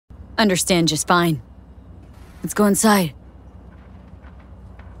understand just fine. Let's go inside.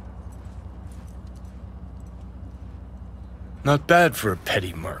 Not bad for a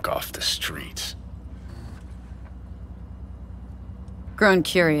petty merc off the streets. Grown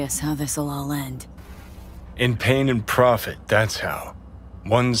curious how this'll all end. In pain and profit, that's how.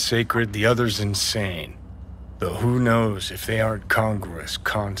 One's sacred, the other's insane. Though who knows if they aren't congruous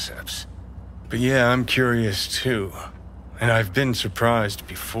concepts. But yeah, I'm curious too. And I've been surprised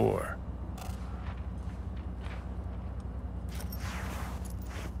before.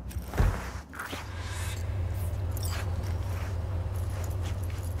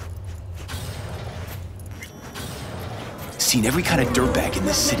 Seen every kind of dirtbag in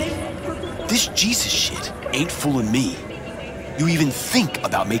this city. This Jesus shit ain't fooling me. You even think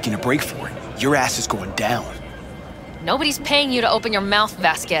about making a break for it, your ass is going down. Nobody's paying you to open your mouth,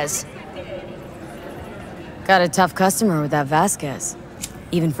 Vasquez. Got a tough customer with that Vasquez.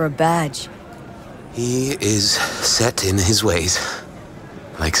 Even for a badge. He is set in his ways.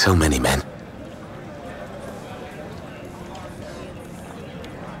 Like so many men.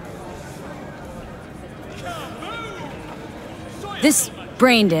 This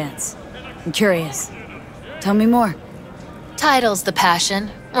brain dance. I'm curious. Tell me more. Title's the passion.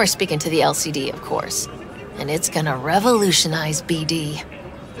 We're speaking to the LCD, of course. And it's gonna revolutionize BD.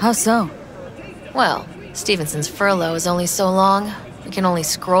 How so? Well, Stevenson's furlough is only so long. We can only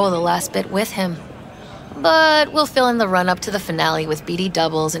scroll the last bit with him. But we'll fill in the run-up to the finale with BD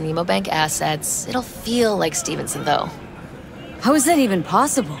doubles and Nemobank assets. It'll feel like Stevenson, though. How is that even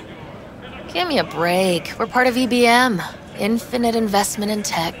possible? Give me a break. We're part of EBM. Infinite investment in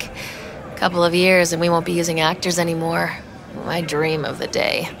tech. Couple of years and we won't be using actors anymore. My dream of the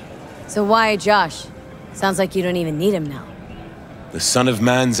day. So why Josh? Sounds like you don't even need him now. The son of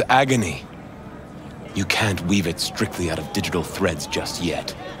man's agony. You can't weave it strictly out of digital threads just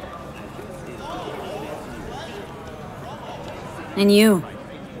yet. And you?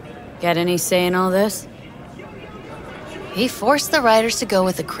 Got any say in all this? He forced the writers to go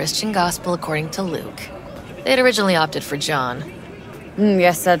with the Christian gospel according to Luke. They'd originally opted for John.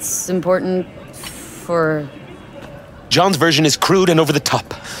 Guess that's important for... John's version is crude and over the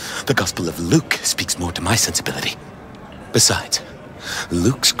top. The Gospel of Luke speaks more to my sensibility. Besides,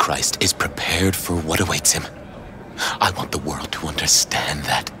 Luke's Christ is prepared for what awaits him. I want the world to understand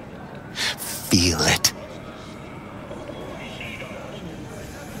that. Feel it.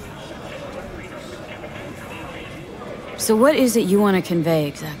 So what is it you want to convey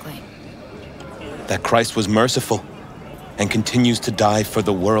exactly? That Christ was merciful and continues to die for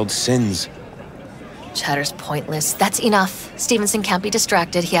the world's sins. Chatter's pointless. That's enough. Stevenson can't be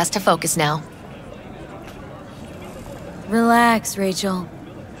distracted. He has to focus now. Relax, Rachel.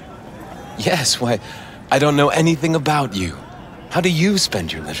 Yes, why, I don't know anything about you. How do you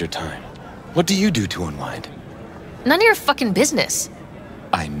spend your leisure time? What do you do to unwind? None of your fucking business.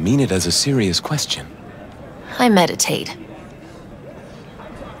 I mean it as a serious question. I meditate.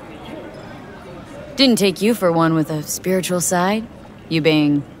 Didn't take you for one with a spiritual side. You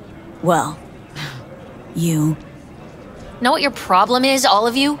being, well, you. Know what your problem is, all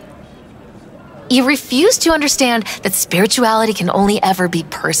of you? You refuse to understand that spirituality can only ever be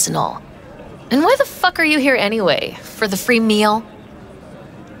personal. And why the fuck are you here anyway? For the free meal?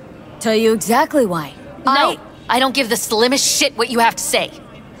 Tell you exactly why. No, I don't give the slimmest shit what you have to say.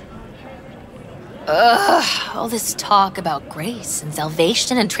 Ugh, all this talk about grace and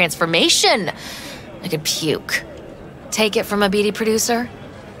salvation and transformation. I could puke. Take it from a BD producer?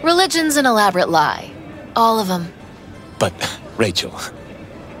 Religion's an elaborate lie. All of them. But, Rachel...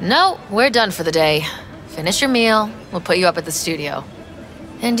 No, we're done for the day. Finish your meal, we'll put you up at the studio.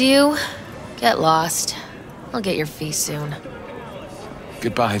 And you, get lost. I'll get your fee soon.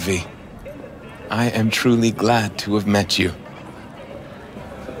 Goodbye, V. I am truly glad to have met you.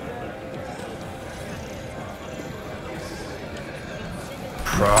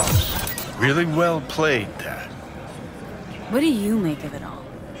 Props. Really well played, that. What do you make of it all?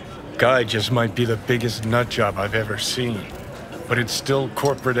 Guy just might be the biggest nut job I've ever seen. But it's still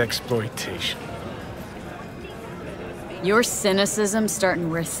corporate exploitation. Your cynicism's starting to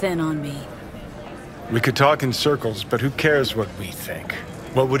wear thin on me. We could talk in circles, but who cares what we think?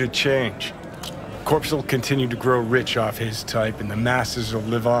 What would it change? Corpse will continue to grow rich off his type, and the masses will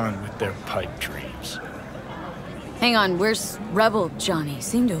live on with their pipe dreams. Hang on, where's Rebel Johnny?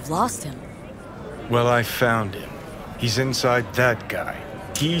 Seem to have lost him. Well, I found him. He's inside that guy.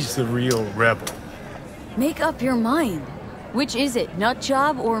 He's the real rebel. Make up your mind. Which is it,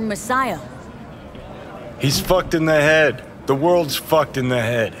 Nutjob or Messiah? He's fucked in the head. The world's fucked in the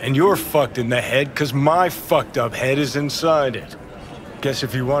head. And you're fucked in the head because my fucked up head is inside it. Guess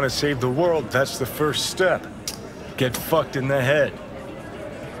if you want to save the world, that's the first step. Get fucked in the head.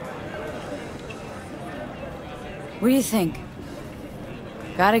 What do you think?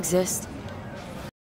 God exists?